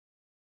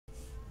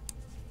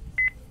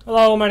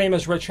Hello, my name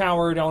is Rich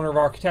Howard, owner of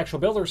Architectural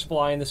Builder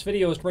Supply, and this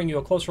video is to bring you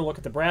a closer look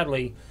at the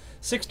Bradley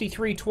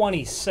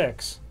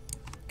 6326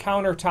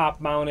 countertop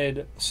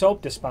mounted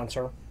soap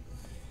dispenser.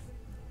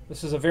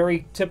 This is a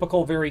very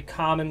typical, very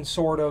common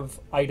sort of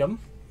item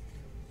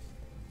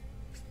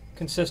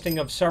consisting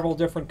of several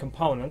different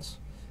components.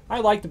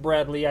 I like the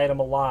Bradley item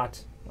a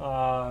lot.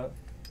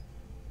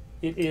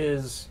 It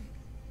is,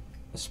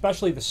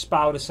 especially the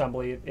spout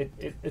assembly,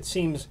 it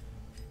seems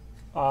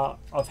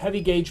of heavy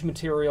gauge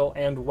material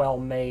and well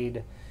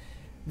made.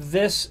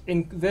 This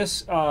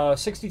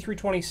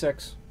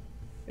 6326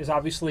 is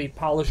obviously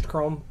polished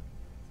chrome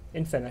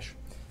in finish.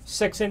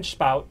 6-inch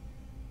spout,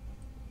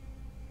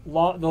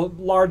 the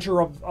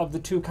larger of the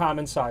two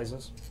common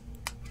sizes.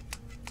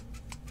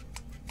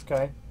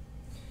 Okay.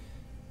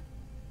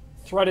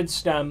 Threaded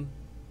stem,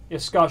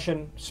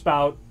 escutcheon,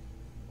 spout,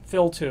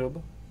 fill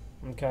tube.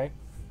 Okay.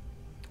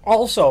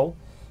 Also,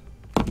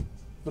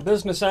 the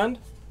business end,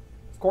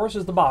 of course,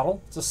 is the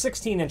bottle. It's a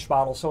 16-inch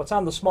bottle, so it's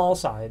on the small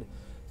side.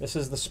 This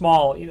is the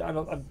small.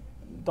 I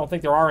don't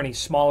think there are any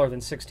smaller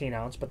than 16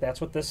 ounce, but that's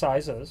what this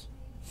size is.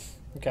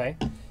 Okay.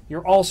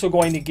 You're also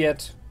going to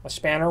get a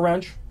spanner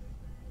wrench,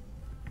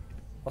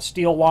 a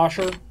steel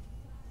washer,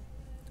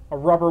 a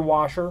rubber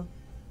washer,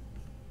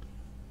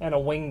 and a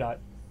wing nut.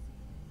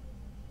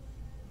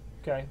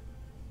 Okay.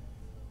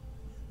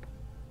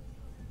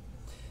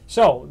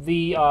 So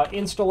the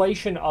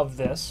installation of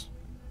this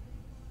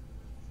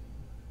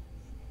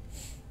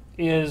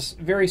is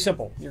very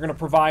simple. You're going to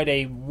provide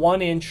a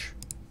 1-inch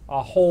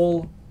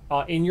hole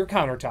in your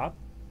countertop.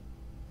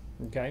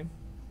 Okay.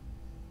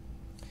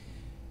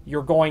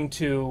 You're going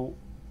to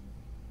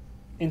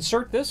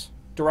insert this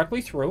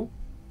directly through.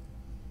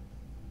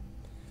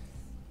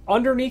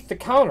 Underneath the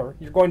counter,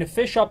 you're going to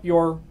fish up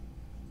your,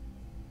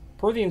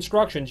 per the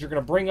instructions, you're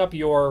going to bring up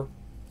your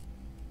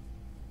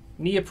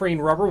neoprene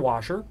rubber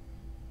washer.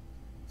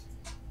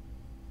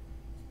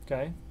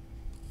 Okay.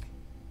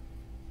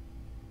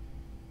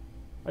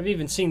 I've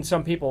even seen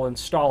some people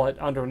install it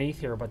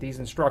underneath here, but these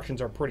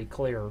instructions are pretty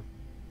clear.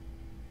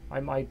 I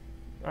might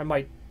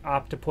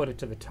opt to put it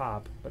to the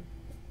top. But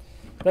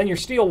then your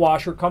steel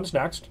washer comes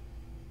next.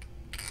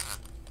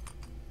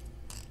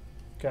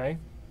 Okay.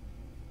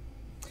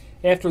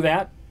 After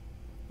that,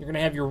 you're going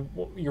to have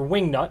your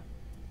wing nut.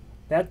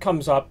 That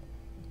comes up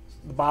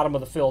the bottom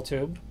of the fill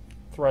tube,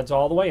 threads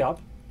all the way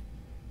up.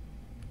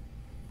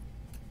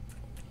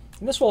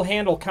 And this will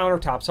handle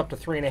countertops up to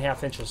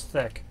 3.5 inches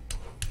thick,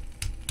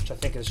 which I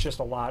think is just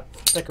a lot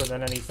thicker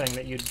than anything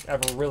that you'd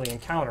ever really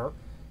encounter.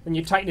 Then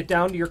you tighten it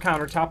down to your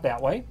countertop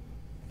that way.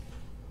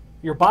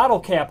 Your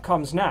bottle cap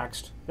comes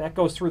next. That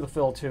goes through the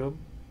fill tube.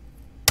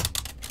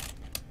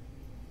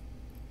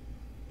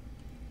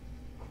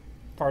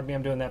 Pardon me,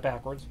 I'm doing that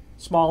backwards.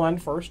 Small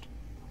end first.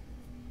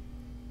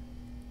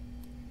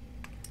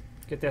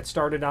 Get that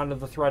started onto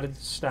the threaded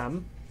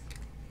stem.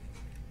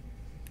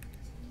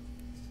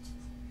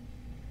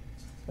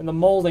 And the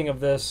molding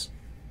of this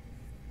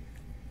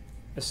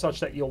is such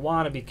that you'll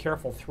want to be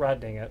careful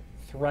threading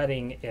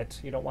it.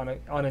 You don't want to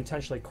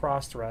unintentionally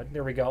cross thread.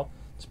 There we go.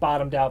 It's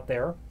bottomed out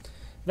there.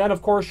 Then,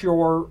 of course,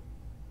 your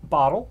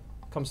bottle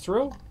comes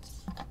through,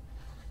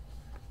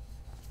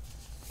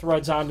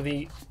 threads onto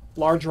the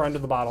larger end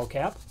of the bottle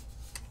cap.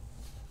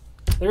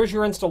 There's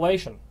your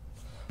installation.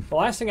 The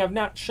last thing I've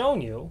not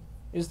shown you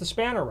is the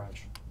spanner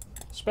wrench.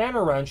 The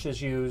spanner wrench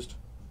is used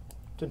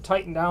to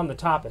tighten down the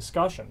top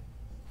escutcheon.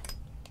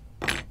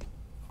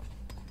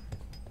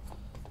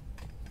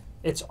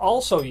 It's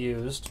also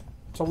used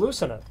to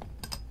loosen it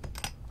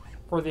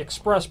for the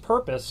express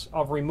purpose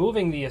of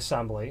removing the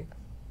assembly.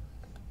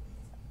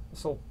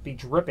 This will be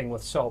dripping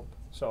with soap,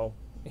 so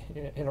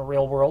in a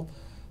real world.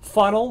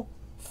 Funnel,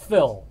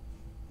 fill.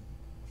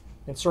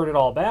 Insert it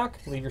all back.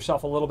 Leave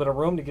yourself a little bit of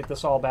room to get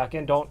this all back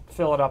in. Don't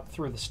fill it up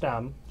through the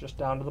stem, just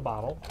down to the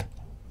bottle.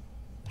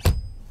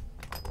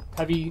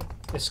 Heavy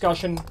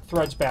escutcheon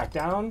threads back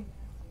down.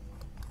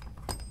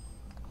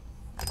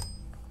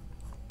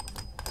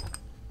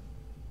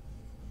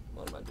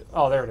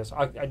 Oh, there it is.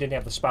 I didn't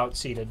have the spout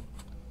seated.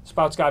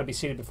 Spout's got to be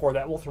seated before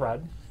that will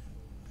thread.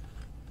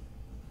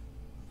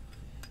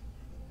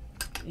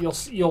 You'll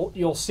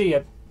see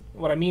it.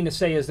 What I mean to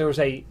say is there's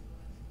a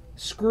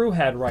screw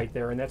head right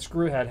there, and that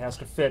screw head has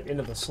to fit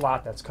into the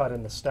slot that's cut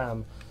in the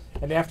stem.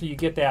 And after you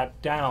get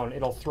that down,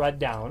 it'll thread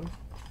down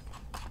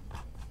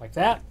like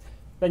that.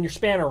 Then your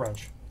spanner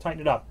wrench. Tighten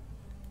it up.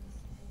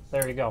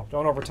 There you go.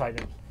 Don't over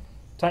tighten it.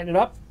 Tighten it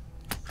up.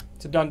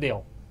 It's a done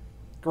deal.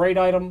 Great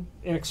item,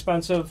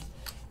 inexpensive.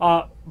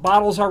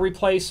 Bottles are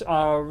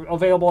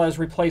available as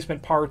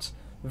replacement parts.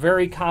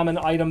 Very common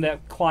item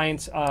that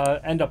clients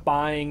end up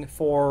buying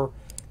for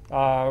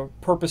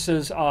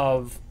purposes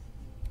of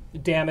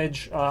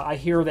damage. I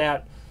hear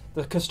that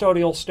the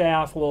custodial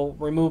staff will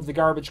remove the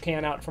garbage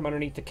can out from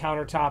underneath the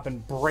countertop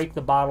and break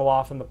the bottle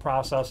off in the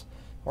process,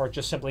 or it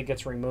just simply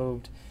gets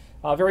removed.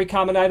 Very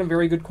common item,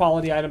 very good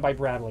quality item by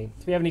Bradley.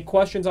 If you have any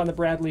questions on the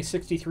Bradley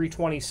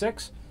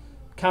 6326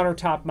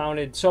 countertop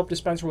mounted soap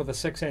dispenser with a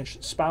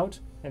 6-inch spout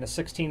and a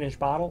 16-inch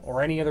bottle,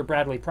 or any other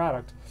Bradley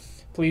product,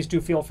 please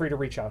do feel free to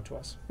reach out to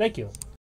us. Thank you.